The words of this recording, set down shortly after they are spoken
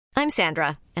I'm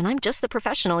Sandra, and I'm just the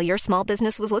professional your small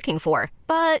business was looking for.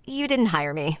 But you didn't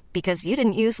hire me because you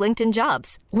didn't use LinkedIn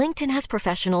Jobs. LinkedIn has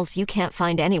professionals you can't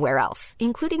find anywhere else,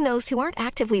 including those who aren't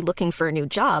actively looking for a new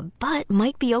job, but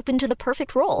might be open to the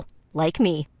perfect role, like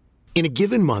me. In a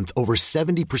given month, over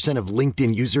 70% of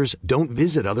LinkedIn users don't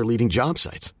visit other leading job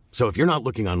sites. So if you're not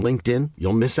looking on LinkedIn,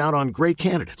 you'll miss out on great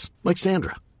candidates like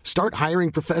Sandra. Start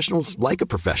hiring professionals like a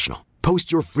professional.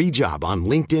 Post your free job on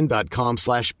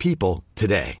linkedin.com/people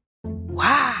today.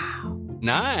 Wow.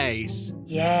 Nice.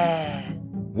 Yeah.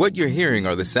 What you're hearing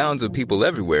are the sounds of people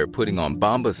everywhere putting on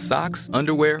Bombas socks,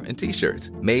 underwear, and T-shirts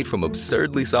made from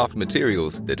absurdly soft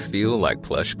materials that feel like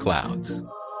plush clouds.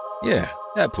 Yeah,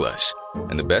 that plush.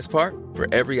 And the best part? For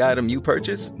every item you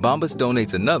purchase, Bombas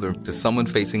donates another to someone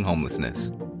facing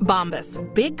homelessness. Bombas.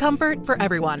 Big comfort for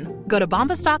everyone. Go to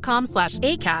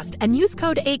bombas.com/ACAST and use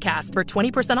code ACAST for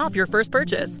 20% off your first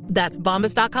purchase. That's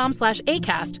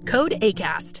bombas.com/ACAST. Code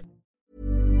ACAST.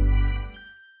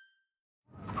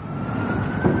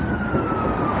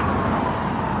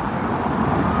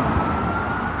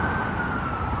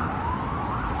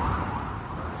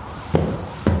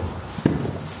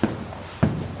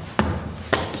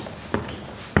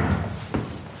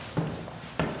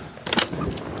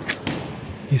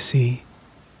 You see,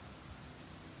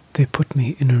 they put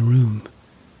me in a room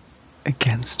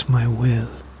against my will.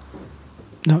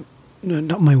 Not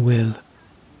my will,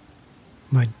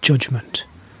 my judgment.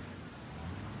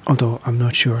 Although I'm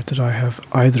not sure that I have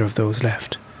either of those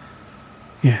left.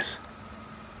 Yes.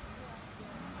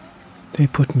 They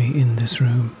put me in this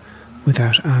room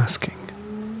without asking.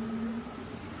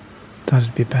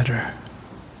 That'd be better.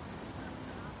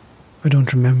 I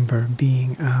don't remember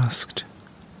being asked.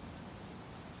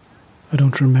 I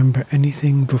don't remember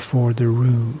anything before the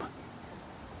room.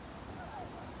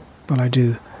 Well, I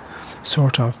do,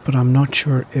 sort of, but I'm not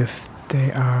sure if they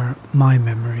are my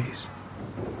memories.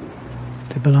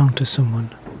 They belong to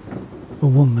someone, a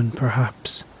woman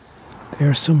perhaps. They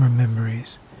are summer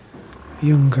memories, a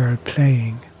young girl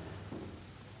playing.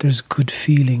 There's good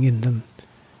feeling in them.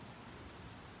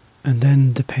 And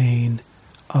then the pain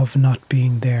of not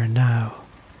being there now.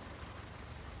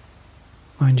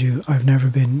 Mind you, I've never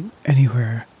been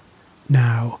anywhere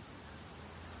now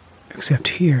except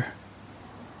here.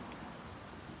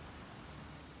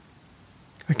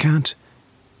 I can't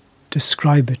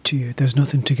describe it to you. There's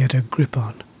nothing to get a grip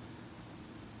on.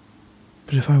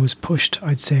 But if I was pushed,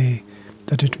 I'd say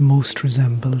that it most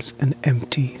resembles an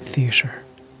empty theatre.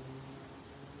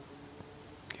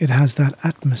 It has that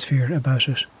atmosphere about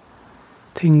it.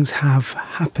 Things have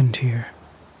happened here.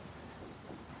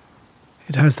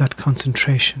 It has that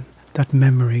concentration, that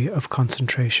memory of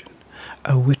concentration,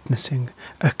 a witnessing,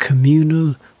 a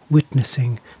communal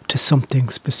witnessing to something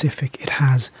specific. It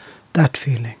has that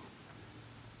feeling.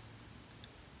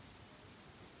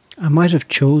 I might have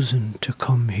chosen to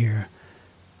come here,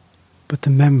 but the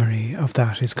memory of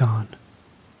that is gone.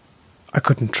 I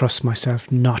couldn't trust myself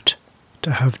not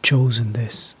to have chosen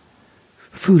this,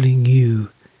 fooling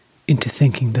you into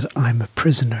thinking that I'm a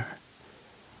prisoner.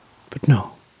 But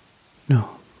no,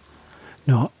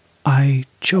 I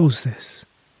chose this.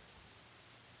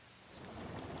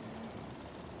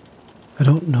 I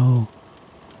don't know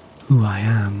who I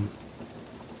am.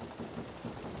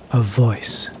 A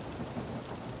voice,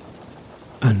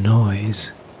 a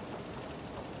noise.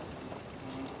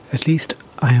 At least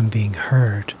I am being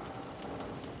heard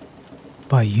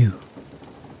by you.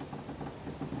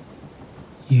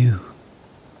 You.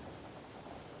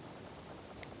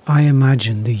 I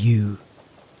imagine the you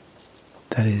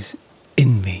that is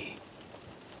in me,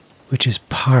 which is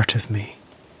part of me,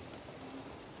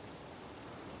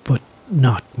 but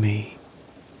not me.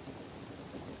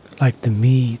 Like the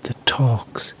me that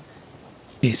talks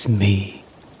is me,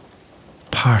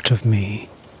 part of me,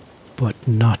 but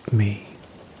not me.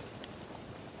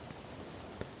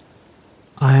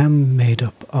 I am made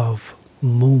up of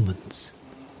moments.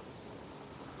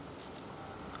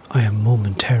 I am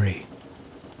momentary.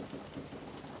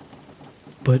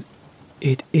 But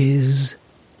it is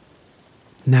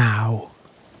now,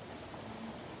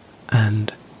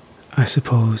 and I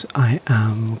suppose I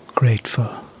am grateful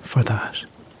for that.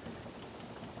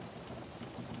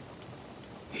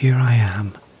 Here I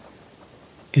am,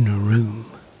 in a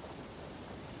room.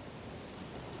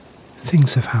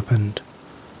 Things have happened.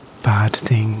 Bad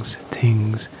things,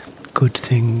 good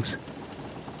things.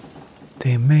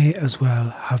 They may as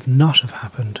well have not have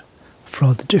happened for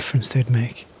all the difference they'd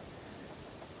make.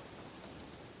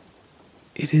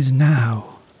 It is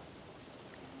now.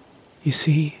 You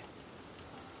see,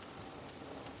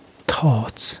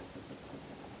 thoughts.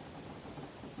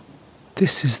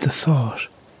 This is the thought.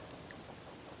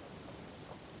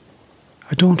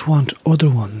 I don't want other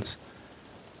ones.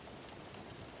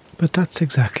 But that's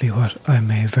exactly what I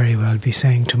may very well be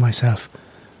saying to myself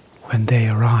when they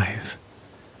arrive.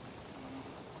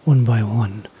 One by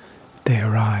one, they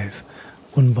arrive,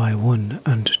 one by one,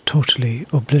 and totally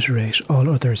obliterate all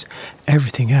others,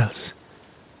 everything else.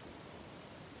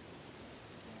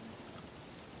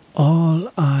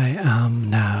 All I am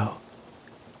now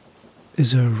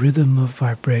is a rhythm of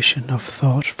vibration of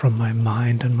thought from my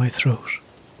mind and my throat.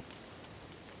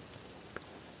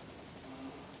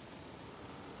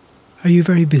 Are you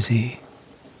very busy?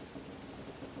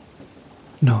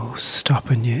 No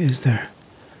stopping you, is there?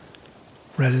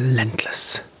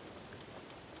 Relentless.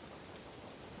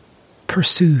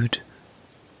 Pursued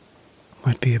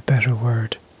might be a better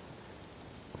word.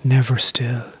 Never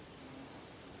still.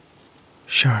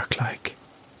 Shark-like.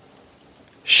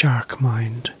 Shark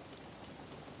mind.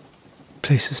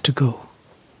 Places to go.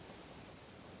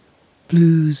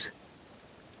 Blues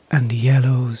and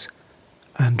yellows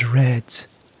and reds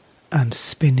and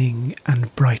spinning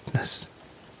and brightness.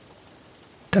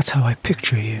 That's how I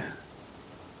picture you.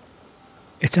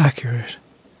 It's accurate.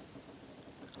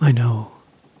 I know.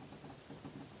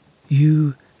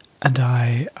 You and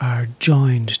I are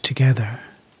joined together.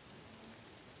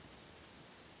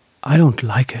 I don't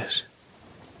like it.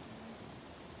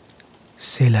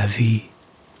 C'est la vie.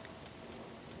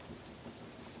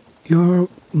 You're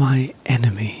my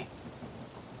enemy.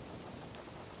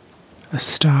 A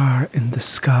star in the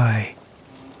sky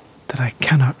that I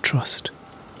cannot trust.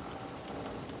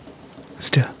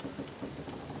 Still,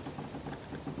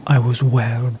 I was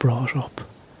well brought up.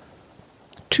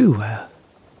 Too well.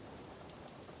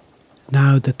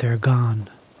 Now that they're gone,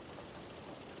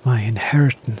 my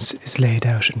inheritance is laid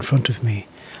out in front of me.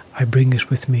 I bring it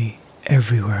with me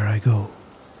everywhere I go.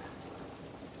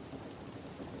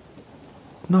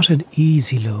 Not an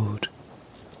easy load,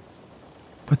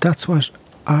 but that's what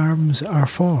arms are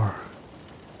for.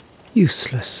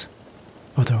 Useless,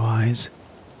 otherwise,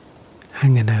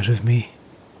 hanging out of me.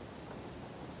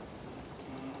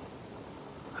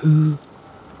 Who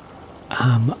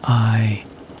am I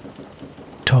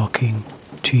talking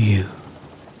to you?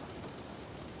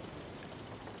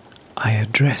 I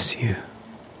address you.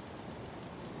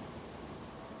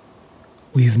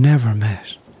 We've never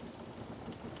met.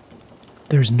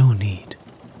 There's no need.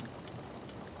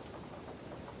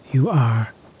 You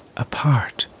are a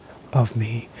part of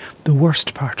me. The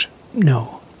worst part,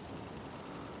 no.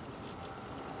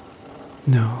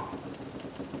 No.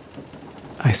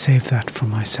 I save that for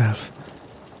myself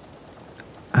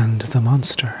and the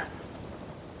monster.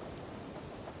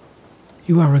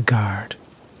 You are a guard,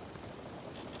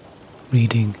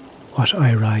 reading what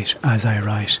I write as I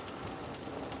write.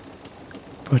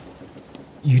 But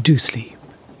you do sleep,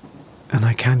 and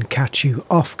I can catch you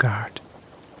off guard,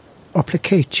 or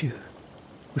placate you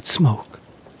with smoke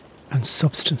and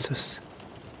substances.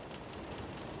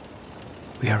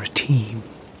 We are a team.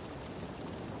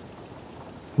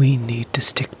 We need to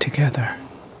stick together,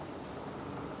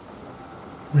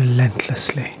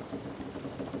 relentlessly,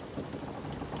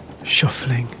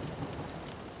 shuffling,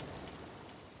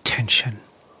 tension.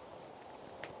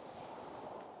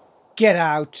 Get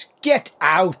out! Get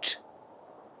out!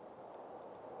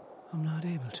 I'm not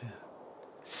able to.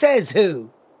 Says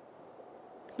who?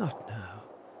 Not now.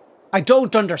 I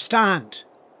don't understand.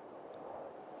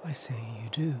 I say you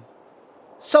do.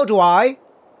 So do I.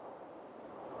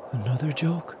 Another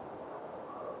joke?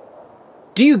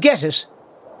 Do you get it?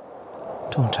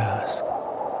 Don't ask.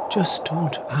 Just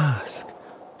don't ask.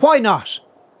 Why not?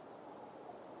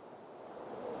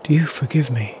 Do you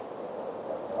forgive me?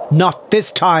 Not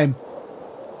this time.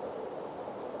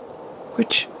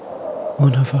 Which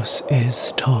one of us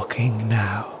is talking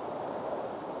now?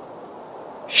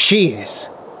 She is.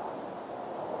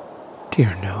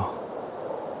 Dear no.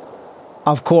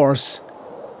 Of course.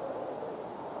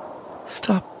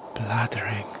 Stop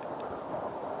blathering.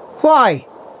 Why?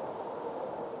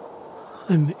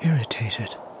 I'm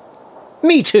irritated.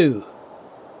 Me too.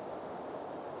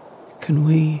 Can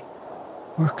we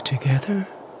work together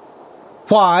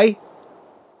Why?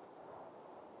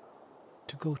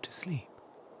 to go to sleep?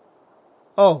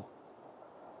 Oh,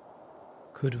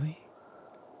 Could we?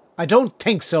 I don't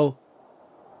think so.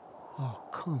 Oh,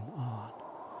 come on.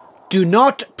 Do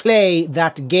not play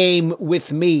that game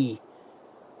with me.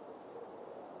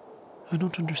 I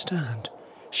don't understand.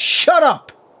 Shut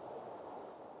up!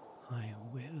 I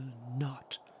will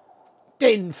not.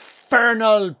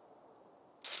 Infernal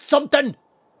something!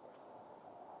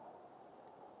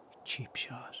 Cheap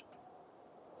shot.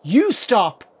 You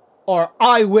stop, or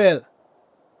I will.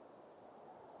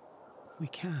 We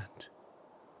can't.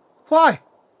 Why?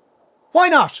 Why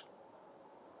not?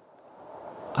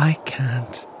 I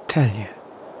can't tell you.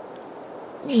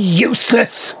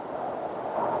 Useless!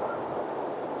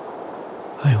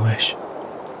 I wish.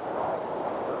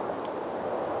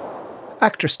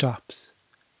 Actor stops,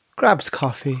 grabs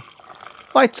coffee,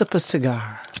 lights up a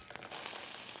cigar.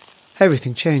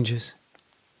 Everything changes.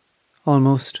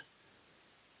 Almost.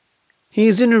 He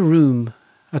is in a room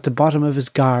at the bottom of his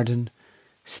garden,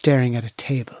 staring at a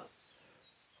table.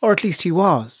 Or at least he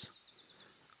was,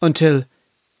 until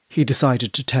he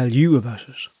decided to tell you about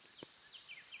it.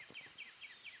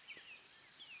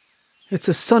 It's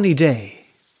a sunny day.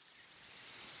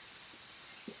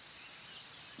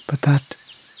 But that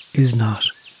is not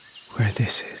where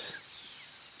this is.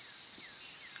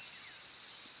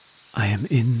 I am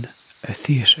in a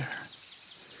theatre.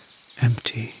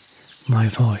 Empty, my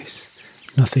voice,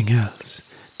 nothing else.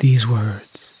 These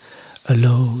words. A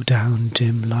low, down,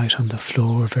 dim light on the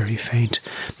floor, very faint,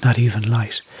 not even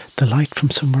light. The light from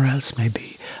somewhere else,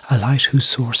 maybe. A light whose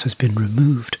source has been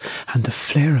removed, and the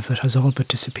flare of it has all but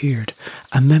disappeared.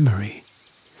 A memory.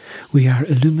 We are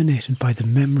illuminated by the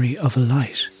memory of a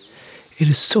light. It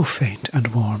is so faint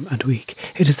and warm and weak.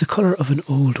 It is the colour of an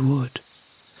old wood.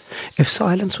 If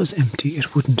silence was empty,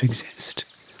 it wouldn't exist.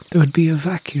 There would be a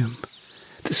vacuum.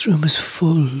 This room is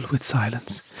full with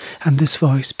silence, and this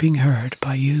voice being heard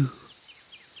by you.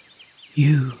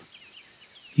 You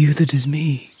that is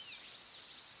me.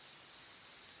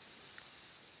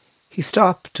 He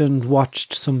stopped and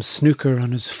watched some snooker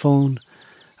on his phone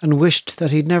and wished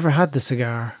that he'd never had the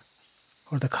cigar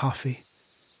or the coffee.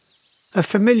 A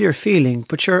familiar feeling,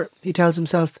 but sure, he tells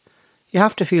himself, you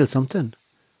have to feel something.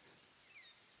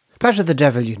 Better the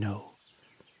devil you know.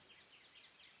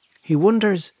 He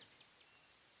wonders,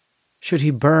 should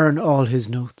he burn all his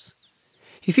notes?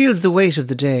 He feels the weight of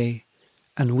the day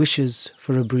and wishes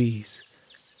for a breeze.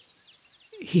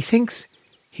 He thinks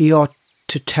he ought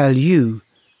to tell you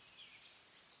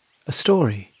a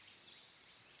story.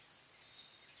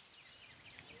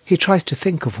 He tries to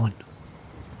think of one.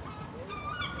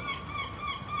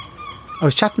 I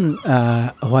was chatting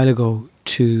a while ago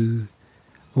to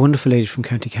a wonderful lady from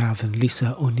County Cavan,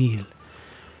 Lisa O'Neill.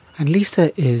 And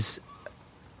Lisa is,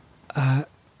 I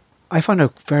find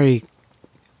her very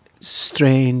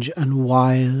strange and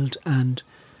wild and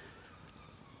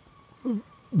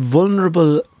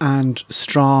vulnerable and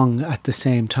strong at the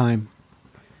same time.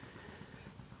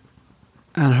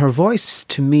 And her voice,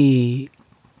 to me,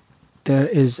 there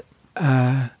is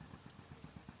a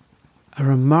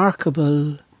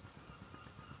remarkable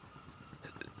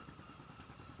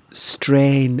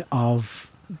strain of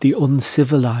the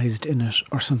uncivilized in it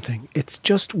or something. It's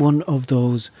just one of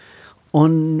those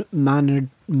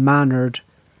mannered,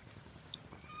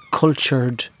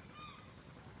 cultured,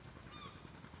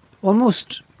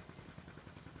 almost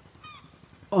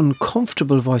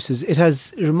uncomfortable voices. It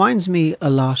reminds me a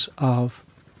lot of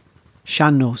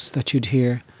sean-nós that you'd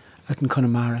hear out in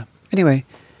Connemara. Anyway,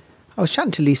 I was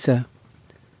chatting to Lisa.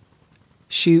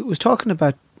 She was talking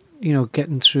about,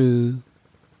 getting through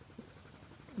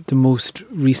the most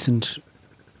recent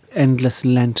endless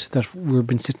Lent that we've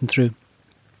been sitting through.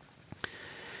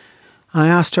 I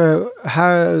asked her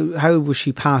how was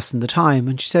she passing the time,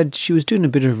 and she said she was doing a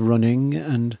bit of running,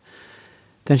 and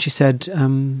then she said,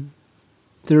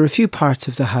 there are a few parts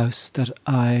of the house that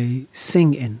I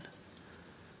sing in.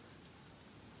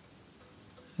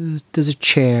 There's a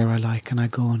chair I like, and I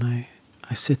go and I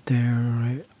sit there,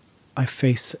 or I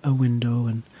face a window,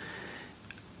 and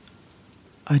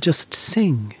I just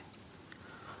sing.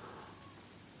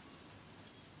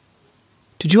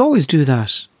 Did you always do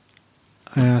that?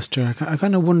 I asked her. I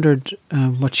kind of wondered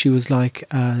what she was like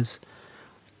as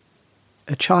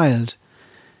a child.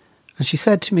 And she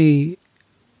said to me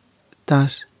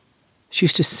that she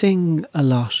used to sing a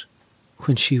lot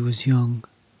when she was young,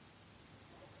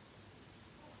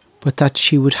 but that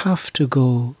she would have to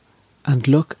go and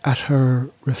look at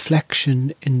her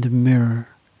reflection in the mirror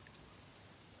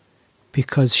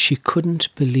because she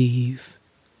couldn't believe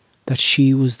that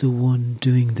she was the one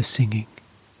doing the singing.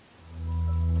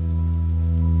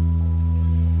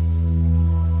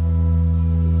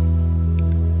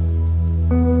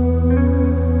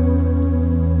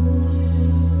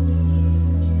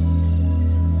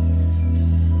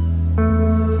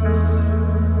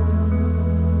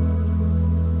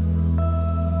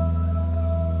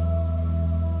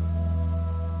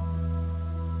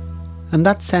 And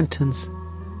that sentence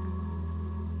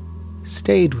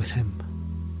stayed with him.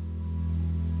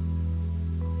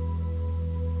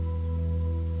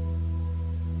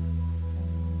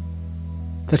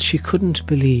 That she couldn't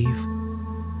believe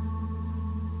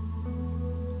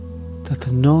that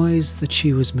the noise that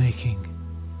she was making,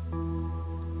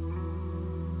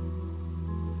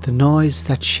 the noise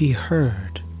that she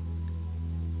heard,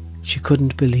 she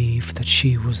couldn't believe that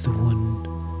she was the one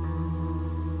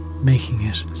making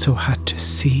it, so had to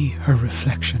see her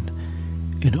reflection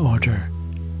in order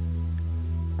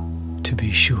to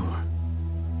be sure.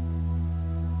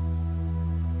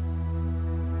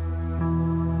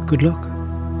 Good luck.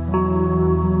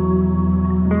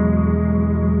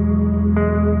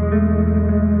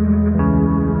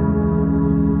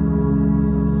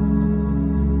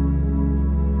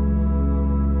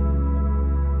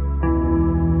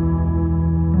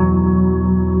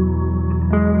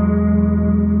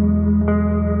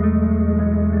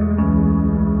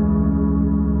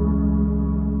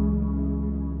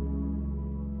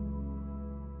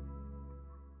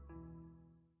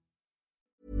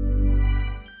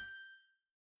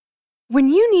 When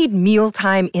you need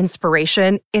mealtime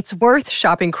inspiration, it's worth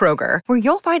shopping Kroger, where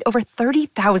you'll find over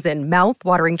 30,000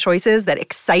 mouth-watering choices that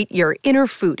excite your inner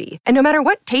foodie. And no matter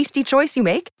what tasty choice you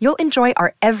make, you'll enjoy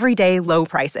our everyday low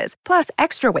prices, plus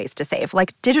extra ways to save,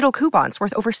 like digital coupons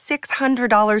worth over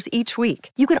 $600 each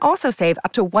week. You can also save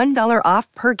up to $1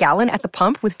 off per gallon at the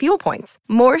pump with fuel points.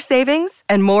 More savings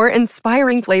and more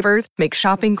inspiring flavors make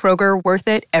shopping Kroger worth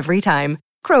it every time.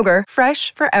 Kroger,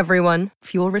 fresh for everyone.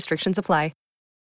 Fuel restrictions apply.